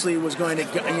obviously was going to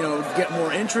get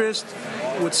more interest,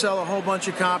 would sell a whole bunch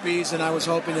of copies, and I was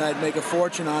hoping that I'd make a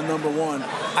fortune on number 1.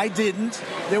 I didn't.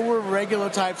 There were regular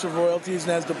types of royalties,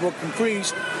 and as the book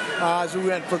increased, as we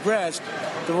progressed,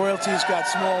 the royalties got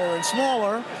smaller and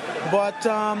smaller, but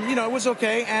it was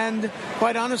okay. And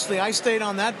quite honestly, I stayed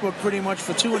on that book pretty much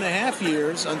for 2.5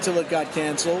 years until it got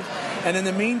canceled. And in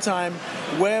the meantime,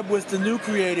 Web with the new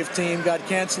creative team got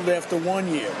canceled after 1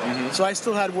 year. Mm-hmm. So I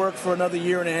still had work for another 1.5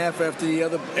 years after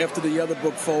the other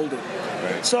book folded.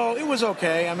 Right. So it was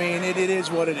okay. I mean, it is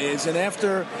what it is. And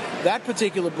after that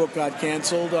particular book got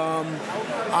canceled,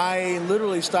 I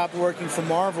literally stopped working for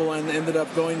Marvel and ended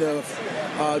up going to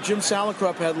Jim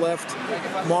Salicrup had left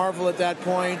Marvel at that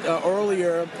point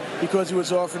earlier because he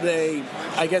was offered a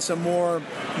more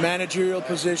managerial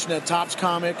position at Topps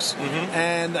Comics,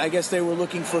 and I guess they were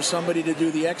looking for somebody to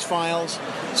do the X-Files.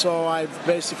 So I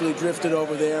basically drifted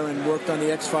over there and worked on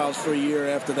the X-Files for a year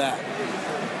after that.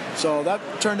 So that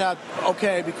turned out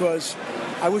okay because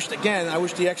I wish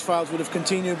the X-Files would have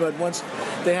continued, but once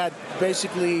they had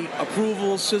basically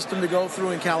approval system to go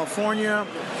through in California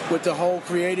with the whole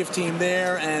creative team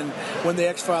there, and when the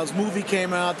X-Files movie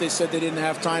came out, they said they didn't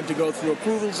have time to go through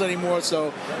approvals anymore,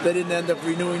 so they didn't end up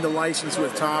renewing the license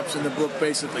with Topps, and the book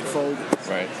basically folded.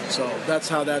 Right. So that's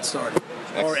how that started.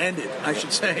 Excellent. Or ended, I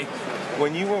should say.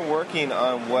 When you were working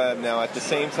on Web, now at the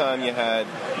same time you had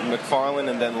McFarlane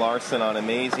and then Larson on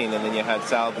Amazing, and then you had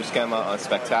Sal Buscema on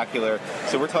Spectacular.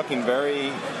 So we're talking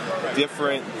very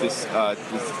different,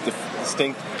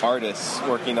 distinct artists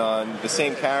working on the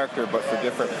same character but for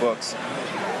different books.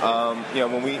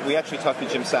 When we actually talked to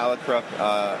Jim Salicrup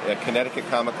at Connecticut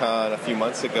Comic-Con a few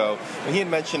months ago, and he had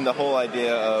mentioned the whole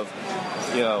idea of,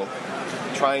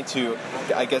 trying to,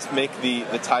 I guess, make the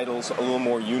titles a little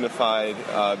more unified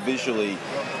visually.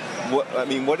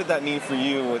 What did that mean for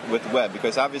you with Web?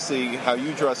 Because obviously, how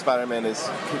you draw Spider-Man is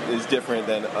different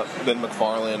than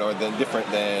McFarlane or different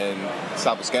than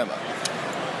Sal Buscema.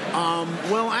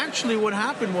 Well, actually, what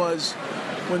happened was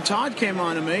when Todd came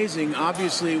on Amazing,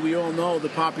 obviously we all know the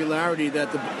popularity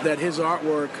that his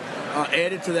artwork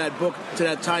added to that book, to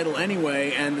that title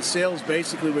anyway, and the sales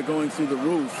basically were going through the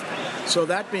roof. So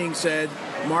that being said,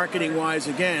 marketing-wise,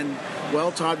 again,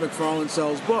 well, Todd McFarlane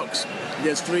sells books.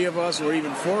 There's 3 of us or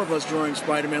even 4 of us drawing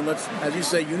Spider-Man. Let's, as you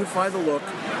say, unify the look.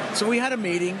 So we had a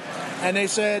meeting, and they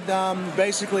said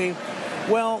basically,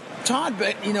 well, Todd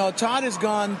has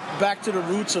gone back to the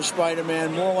roots of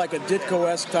Spider-Man, more like a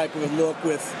Ditko-esque type of a look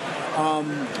with,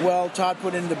 Todd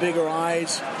put in the bigger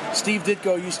eyes. Steve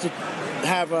Ditko used to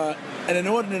have an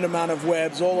inordinate amount of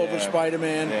webs all over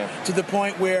Spider-Man, to the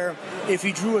point where if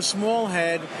he drew a small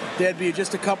head, there'd be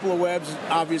just a couple of webs,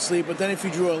 obviously, but then if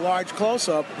he drew a large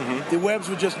close-up, the webs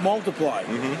would just multiply.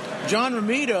 John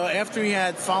Romita, after he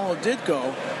had followed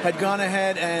Ditko, had gone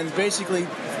ahead and basically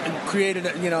created,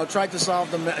 tried to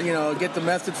solve get the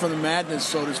method from the madness,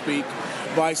 so to speak,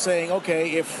 by saying,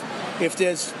 okay, if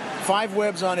there's 5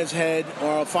 webs on his head,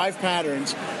 or 5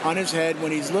 patterns on his head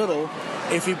when he's little,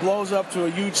 if he blows up to a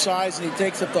huge size and he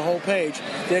takes up the whole page,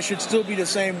 there should still be the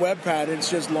same web patterns,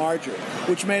 just larger,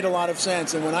 which made a lot of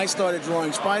sense. And when I started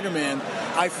drawing Spider-Man,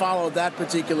 I followed that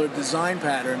particular design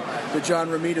pattern, the John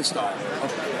Romita style.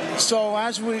 So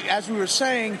as we were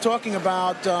saying, talking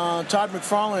about Todd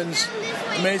McFarlane's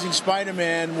Amazing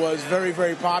Spider-Man was very,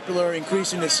 very popular,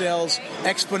 increasing the sales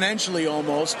exponentially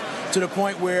almost, to the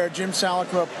point where Jim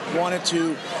Salicrup wanted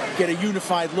to get a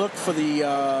unified look for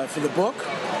the book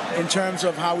in terms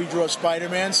of how we draw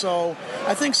Spider-Man. So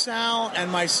I think Sal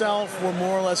and myself were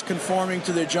more or less conforming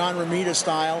to the John Romita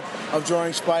style of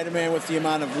drawing Spider-Man with the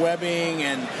amount of webbing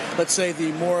and, let's say,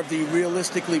 the more of the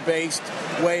realistically based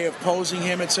way of posing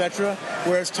him, etc.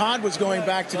 Whereas Todd was going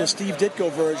back to the Steve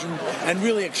Ditko version and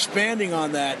really expanding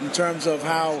on that in terms of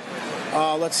how,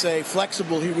 let's say,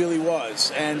 flexible he really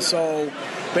was. And so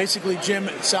basically Jim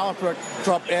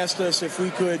Salicrup asked us if we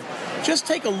could just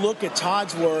take a look at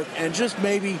Todd's work and just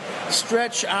maybe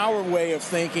stretch our way of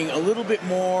thinking a little bit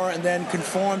more and then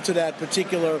conform to that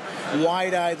particular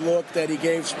wide-eyed look that he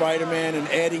gave Spider-Man and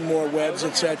adding more webs,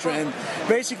 etc. And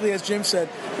basically, as Jim said,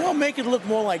 make it look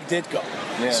more like Ditko.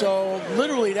 Yeah. So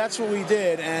literally, that's what we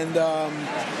did. And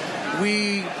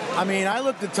I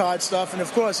looked at Todd's stuff, and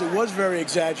of course, it was very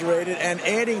exaggerated, and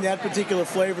adding that particular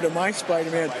flavor to my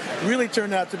Spider-Man really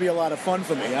turned out to be a lot of fun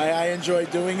for me. I enjoyed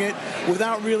doing it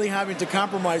without really having to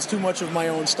compromise too much of my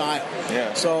own style.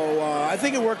 Yeah. So I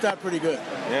think it worked out pretty good.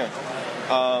 Yeah.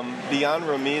 Beyond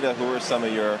Romita, who are some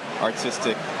of your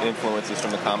artistic influences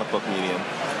from the comic book medium?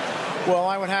 Well,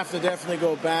 I would have to definitely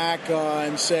go back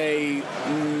and say,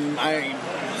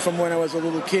 from when I was a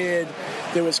little kid,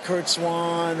 there was Kurt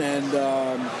Swan and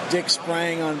Dick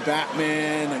Sprang on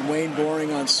Batman and Wayne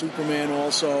Boring on Superman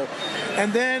also.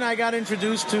 And then I got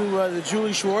introduced to the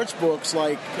Julie Schwartz books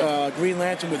like Green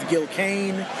Lantern with Gil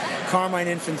Kane, Carmine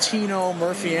Infantino,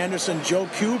 Murphy Anderson, Joe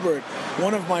Kubert,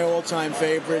 one of my all-time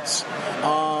favorites.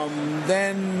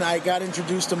 Then I got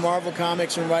introduced to Marvel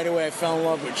Comics, and right away I fell in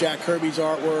love with Jack Kirby's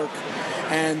artwork,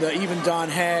 and even Don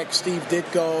Heck, Steve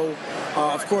Ditko.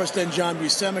 Of course, then John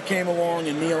Buscema came along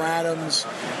and Neil Adams.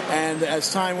 And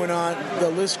as time went on, the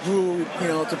list grew,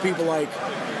 to people like,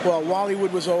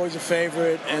 Wallywood was always a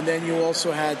favorite. And then you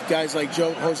also had guys like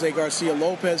Jose Garcia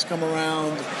Lopez come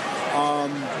around.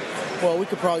 We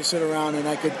could probably sit around and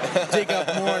I could dig up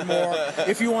more and more.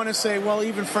 If you want to say,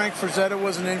 even Frank Frazetta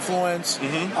was an influence.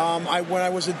 When I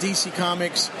was at DC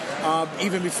Comics,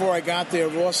 even before I got there,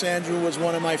 Ross Andrew was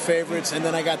one of my favorites, and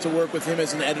then I got to work with him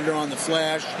as an editor on The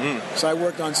Flash. So I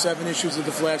worked on 7 issues of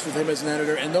The Flash with him as an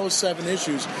editor, and those 7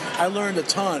 issues, I learned a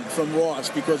ton from Ross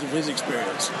because of his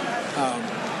experience.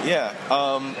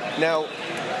 Now,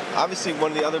 obviously,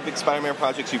 one of the other big Spider-Man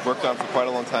projects you've worked on for quite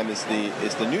a long time is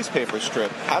the newspaper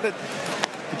strip.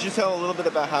 Could you tell a little bit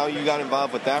about how you got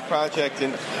involved with that project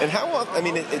and how often?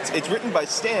 It's written by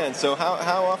Stan, so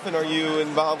how often are you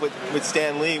involved with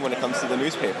Stan Lee when it comes to the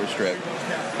newspaper strip?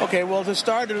 Okay, well, to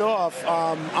start it off,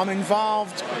 I'm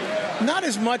involved not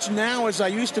as much now as I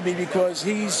used to be because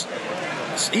he's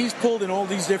pulled in all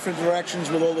these different directions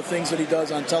with all the things that he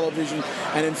does on television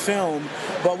and in film,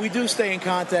 but we do stay in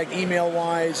contact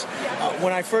email-wise.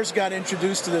 When I first got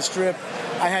introduced to the strip,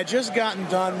 I had just gotten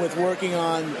done with working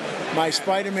on my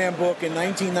Spider-Man book in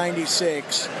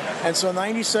 1996, and so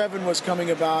 97 was coming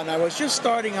about, and I was just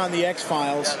starting on the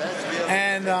X-Files,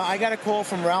 and I got a call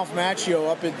from Ralph Macchio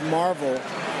up at Marvel,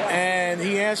 and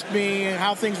he asked me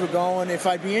how things were going, if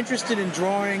I'd be interested in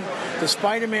drawing the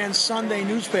Spider-Man Sunday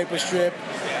newspaper strip,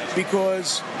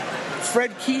 because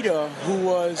Fred Kita, who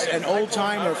was an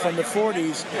old-timer from the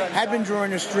 40s, had been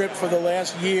drawing a strip for the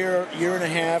last year and a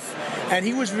half, and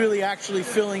he was really actually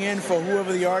filling in for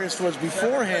whoever the artist was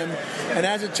before him, and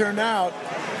as it turned out,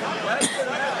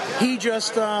 he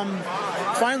just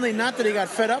finally, not that he got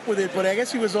fed up with it, but I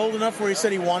guess he was old enough where he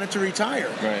said he wanted to retire.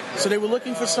 Right. So they were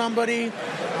looking for somebody.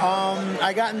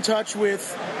 I got in touch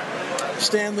with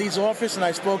Stan Lee's office, and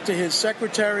I spoke to his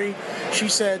secretary. She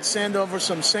said, send over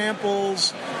some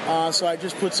samples. So I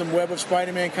just put some Web of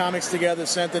Spider-Man comics together,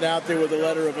 sent it out there with a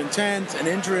letter of intent and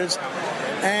interest.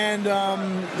 And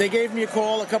they gave me a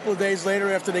call a couple of days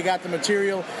later after they got the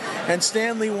material, and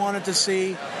Stan Lee wanted to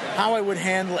see how I would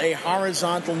handle a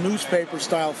horizontal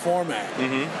newspaper-style format.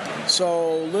 Mm-hmm.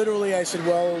 So literally I said,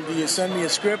 well, do you send me a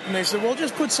script? And they said, well,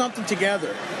 just put something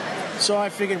together. So I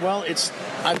figured, well,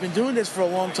 I've been doing this for a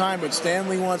long time, but Stan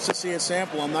Lee wants to see a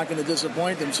sample. I'm not going to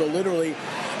disappoint him. So literally,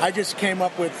 I just came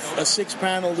up with a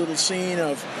 6-panel little scene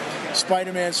of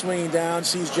Spider-Man swinging down,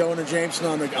 sees Jonah Jameson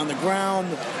on the ground,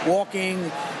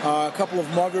 walking. A couple of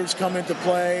muggers come into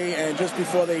play, and just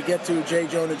before they get to J.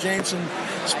 Jonah Jameson,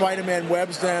 Spider-Man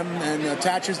webs them and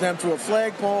attaches them to a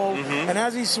flagpole. Mm-hmm. And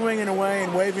as he's swinging away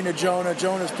and waving to Jonah,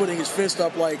 Jonah's putting his fist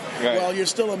up like, well, you're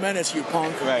still a menace, you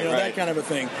punk. Right, that kind of a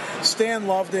thing. Stan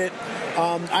loved it.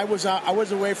 I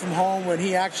was away from home when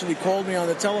he actually called me on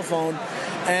the telephone,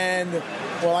 and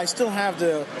well, I still have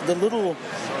the little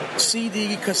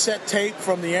CD cassette tape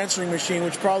from the answering machine,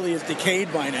 which probably is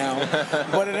decayed by now.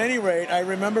 But at any rate, I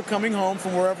remember coming home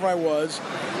from wherever I was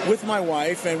with my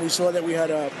wife, and we saw that we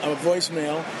had a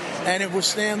voicemail, and it was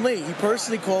Stan Lee. He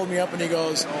personally called me up and he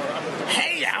goes,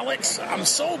 "Hey, Alex, I'm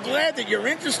so glad that you're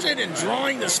interested in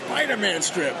drawing the Spider-Man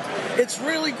strip. It's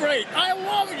really great. I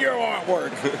love your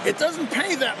artwork. It doesn't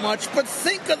pay that much, but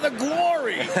think of the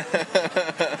glory."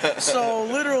 So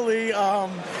literally,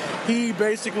 he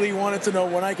basically wanted to know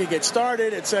when I could get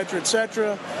started, et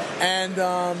cetera, and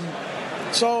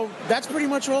so that's pretty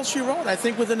much all she wrote. I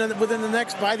think by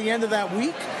the end of that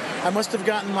week, I must have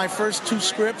gotten my first 2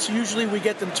 scripts. Usually we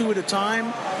get them 2 at a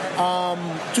time,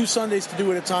 2 Sundays to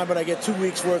do at a time, but I get 2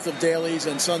 weeks worth of dailies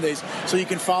and Sundays, so you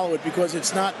can follow it, because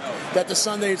it's not that the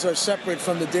Sundays are separate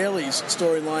from the dailies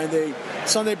storyline.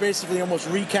 Sunday basically almost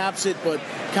recaps it, but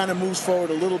kind of moves forward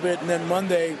a little bit, and then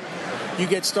Monday you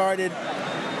get started.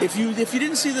 If you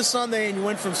didn't see the Sunday and you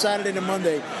went from Saturday to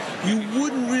Monday, you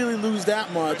wouldn't really lose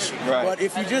that much. Right. But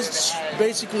if you just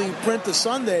basically print the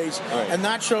Sundays and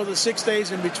not show the 6 days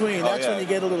in between, that's when you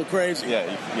get a little crazy.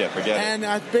 Yeah, forget it.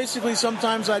 And basically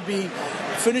sometimes I'd be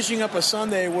finishing up a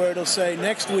Sunday where it'll say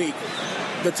next week.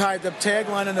 The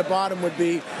tagline on the bottom would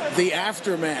be "The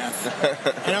Aftermath."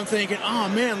 And I'm thinking, oh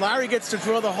man, Larry gets to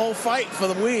draw the whole fight for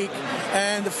the week,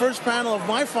 and the first panel of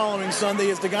my following Sunday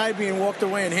is the guy being walked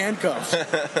away in handcuffs.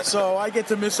 So I get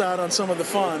to miss out on some of the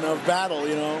fun of battle,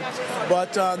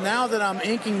 But now that I'm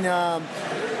inking,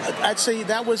 I'd say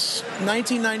that was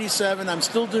 1997. I'm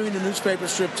still doing the newspaper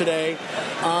strip today.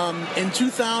 In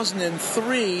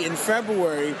 2003, in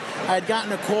February, I had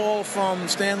gotten a call from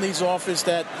Stan Lee's office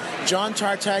that John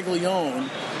Tartaglione,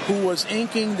 who was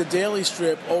inking the daily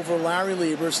strip over Larry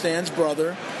Lieber, Stan's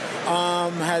brother,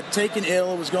 had taken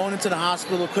ill, was going into the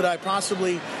hospital. Could I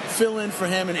possibly fill in for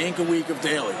him and ink a week of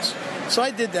dailies? So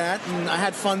I did that, and I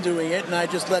had fun doing it, and I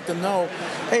just let them know,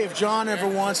 hey, if John ever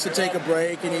wants to take a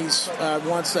break and he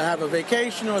wants to have a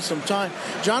vacation or some time.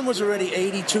 John was already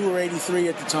 82 or 83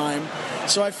 at the time,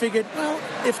 so I figured, well,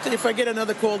 if I get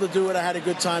another call to do it, I had a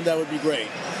good time, that would be great.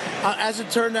 As it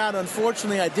turned out,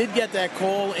 unfortunately, I did get that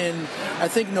call in, I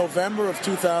think, November of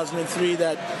 2003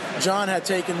 that John had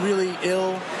taken really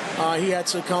ill. He had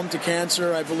succumbed to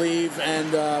cancer, I believe,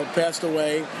 and passed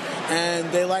away.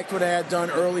 And they liked what I had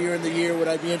done earlier in the year. Would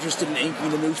I be interested in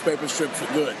inking the newspaper strip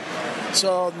for good?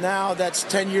 So now that's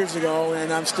 10 years ago,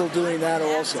 and I'm still doing that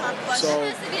also.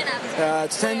 So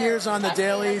it's 10 years on the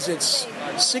dailies. It's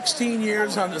 16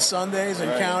 years on the Sundays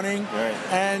and counting. Right.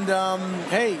 And,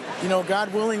 hey,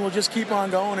 God willing, we'll just keep on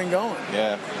going and going.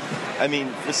 Yeah. I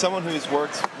mean, for someone who's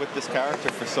worked with this character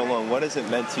for so long, what has it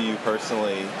meant to you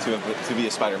personally to be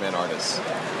a Spider-Man artist?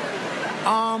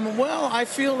 Well, I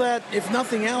feel that, if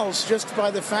nothing else, just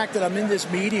by the fact that I'm in this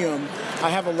medium, I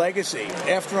have a legacy.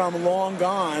 After I'm long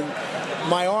gone,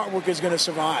 my artwork is going to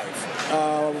survive,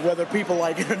 whether people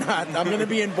like it or not. I'm going to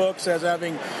be in books as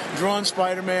having drawn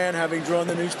Spider-Man, having drawn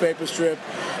the newspaper strip,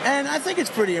 and I think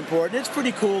it's pretty important. It's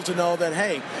pretty cool to know that,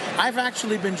 hey, I've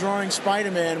actually been drawing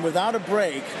Spider-Man without a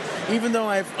break, even though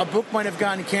a book might have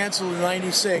gotten canceled in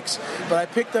 96, but I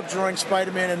picked up drawing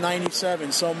Spider-Man in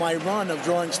 97, so my run of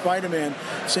drawing Spider-Man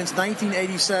since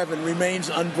 1987 remains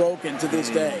unbroken to this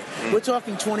day. We're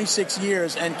talking 26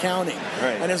 years and counting.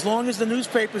 Right. And as long as the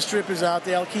newspaper strip is out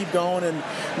there, I'll keep going, and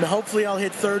hopefully I'll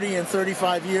hit 30 and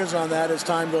 35 years on that as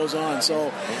time goes on.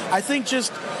 So I think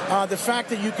just the fact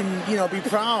that you can, be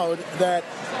proud that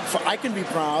I can be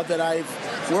proud that I've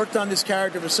worked on this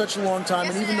character for such a long time,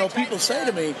 and even though people say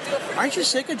to me, aren't you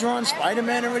sick of drawing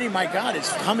Spider-Man already? My God, it's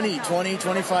how many, 20,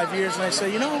 25 years? And I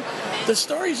say, the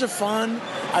stories are fun.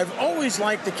 I've always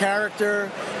liked the character.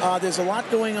 There's a lot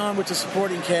going on with the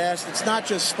supporting cast. It's not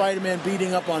just Spider-Man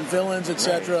beating up on villains,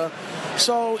 etc.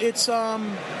 So it's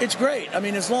great. I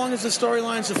mean, as long as the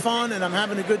storylines are fun and I'm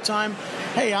having a good time,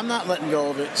 hey, I'm not letting go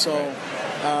of it. So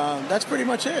that's pretty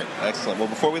much it. Excellent. Well,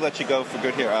 before we let you go for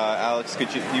good here, Alex, do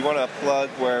you want to plug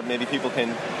where maybe people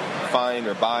can find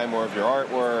or buy more of your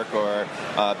artwork, or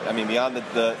beyond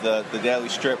the daily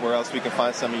strip, where else we can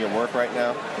find some of your work right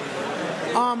now?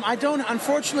 I don't.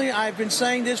 Unfortunately, I've been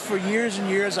saying this for years and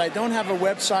years. I don't have a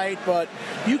website, but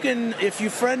you can, if you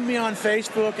friend me on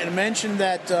Facebook and mention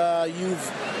that you've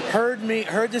heard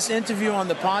this interview on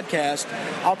the podcast,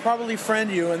 I'll probably friend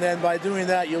you, and then by doing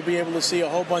that, you'll be able to see a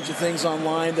whole bunch of things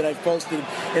online that I've posted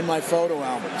in my photo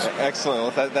albums.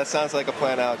 Excellent. Well, that sounds like a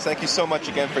plan, Alex. Thank you so much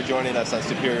again for joining us on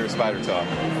Superior Spider Talk.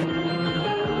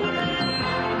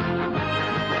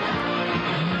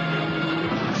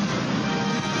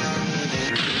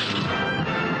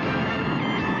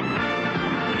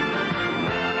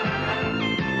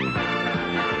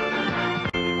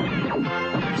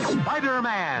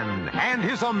 Spider-Man and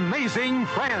his amazing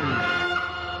friends.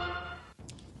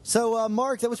 So,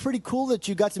 Mark, that was pretty cool that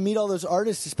you got to meet all those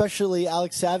artists, especially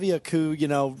Alex Saviuk, who,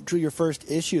 drew your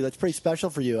first issue. That's pretty special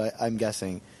for you, I'm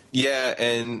guessing. Yeah,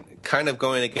 and kind of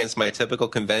going against my typical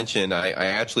convention, I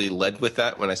actually led with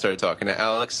that when I started talking to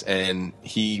Alex, and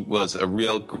he was a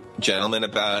real gentleman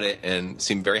about it and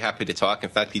seemed very happy to talk. In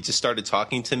fact, he just started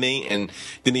talking to me and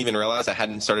didn't even realize I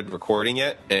hadn't started recording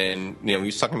yet. And, he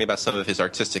was talking to me about some of his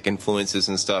artistic influences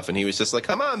and stuff, and he was just like,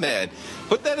 come on, man,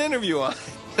 put that interview on.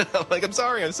 I'm like, I'm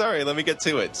sorry, let me get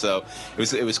to it. So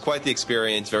it was quite the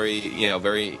experience,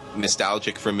 very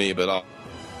nostalgic for me, but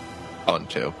fun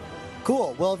too.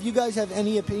 Cool. Well, if you guys have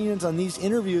any opinions on these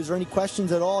interviews or any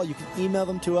questions at all, you can email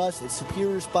them to us at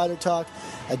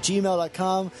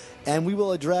superiorspidertalk@gmail.com, and we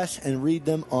will address and read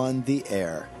them on the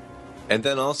air. And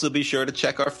then also be sure to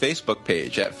check our Facebook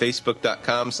page at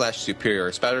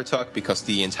facebook.com/Superior Spider Talk, because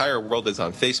the entire world is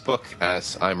on Facebook,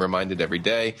 as I'm reminded every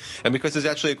day, and because it's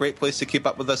actually a great place to keep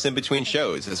up with us in between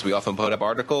shows, as we often put up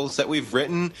articles that we've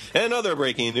written and other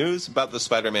breaking news about the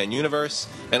Spider-Man universe,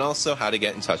 and also how to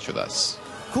get in touch with us.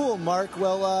 Cool, Mark.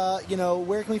 Well,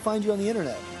 where can we find you on the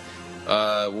internet?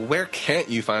 Where can't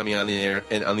you find me on the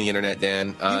internet,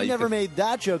 Dan? You've never made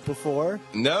that joke before.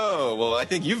 No. Well, I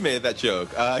think you've made that joke.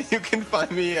 You can find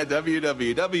me at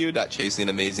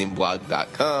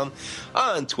www.chasingamazingblog.com,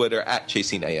 on Twitter at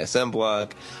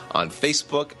ChasingASMblog, on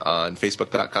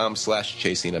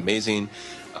Facebook.com/ChasingAmazing,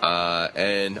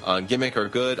 and on Gimmick or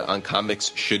Good, on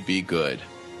Comics Should Be Good.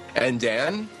 And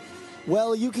Dan?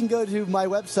 Well, you can go to my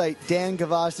website,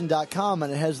 dangavosdin.com,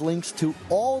 and it has links to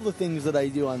all the things that I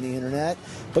do on the internet.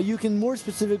 But you can more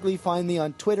specifically find me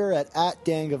on Twitter at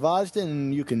 @dangavosdin,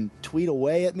 and you can tweet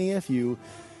away at me if you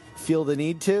feel the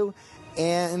need to.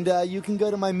 And you can go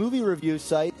to my movie review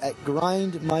site at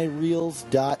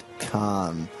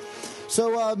grindmyreels.com.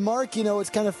 So, Mark, it's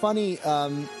kind of funny.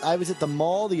 I was at the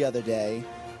mall the other day.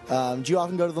 Do you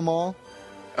often go to the mall?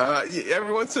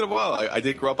 Every once in a while. I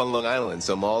did grow up on Long Island,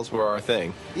 so malls were our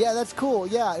thing. Yeah, that's cool.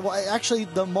 Yeah, well, actually,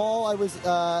 the mall I was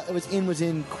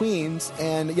in Queens,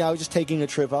 and I was just taking a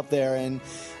trip up there, and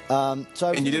you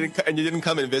didn't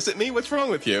come and visit me? What's wrong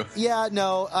with you? Yeah,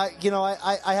 no, I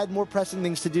had more pressing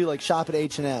things to do, like shop at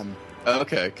H&M.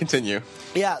 Okay, continue.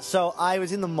 Yeah, so I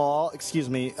was in the mall. Excuse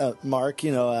me, Mark.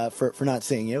 For not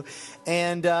seeing you,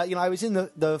 and I was in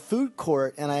the food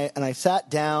court, and I sat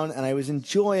down, and I was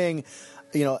enjoying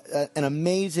an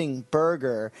amazing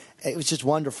burger. It was just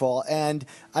wonderful. And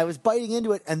I was biting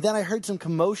into it, and then I heard some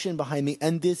commotion behind me,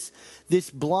 and this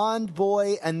blonde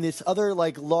boy and this other,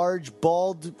 large,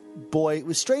 bald boy, it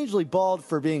was strangely bald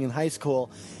for being in high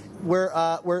school, were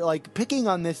picking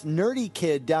on this nerdy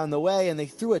kid down the way, and they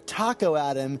threw a taco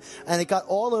at him, and it got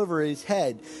all over his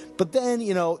head. But then,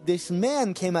 this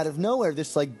man came out of nowhere,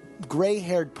 this,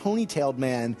 gray-haired, ponytailed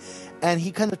man, and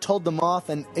he kind of told them off,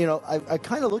 and, I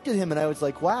kind of looked at him, and I was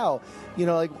like, wow,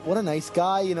 what a nice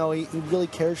guy, he really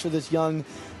cares for this young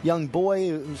boy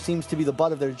who seems to be the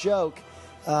butt of their joke.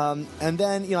 And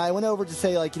then, I went over to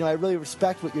say, I really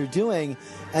respect what you're doing,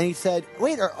 and he said,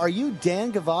 wait, are you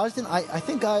Dan Gavosdin? I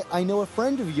think I know a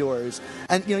friend of yours,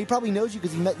 and, he probably knows you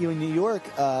because he met you in New York,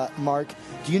 Mark.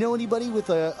 Do you know anybody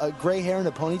with a gray hair and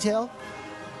a ponytail?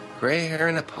 Gray hair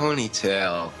and a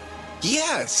ponytail.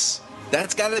 Yes!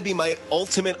 That's got to be my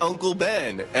ultimate Uncle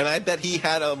Ben. And I bet he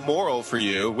had a moral for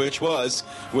you, which was,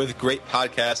 with great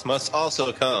podcasts must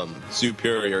also come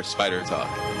superior spider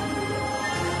talk.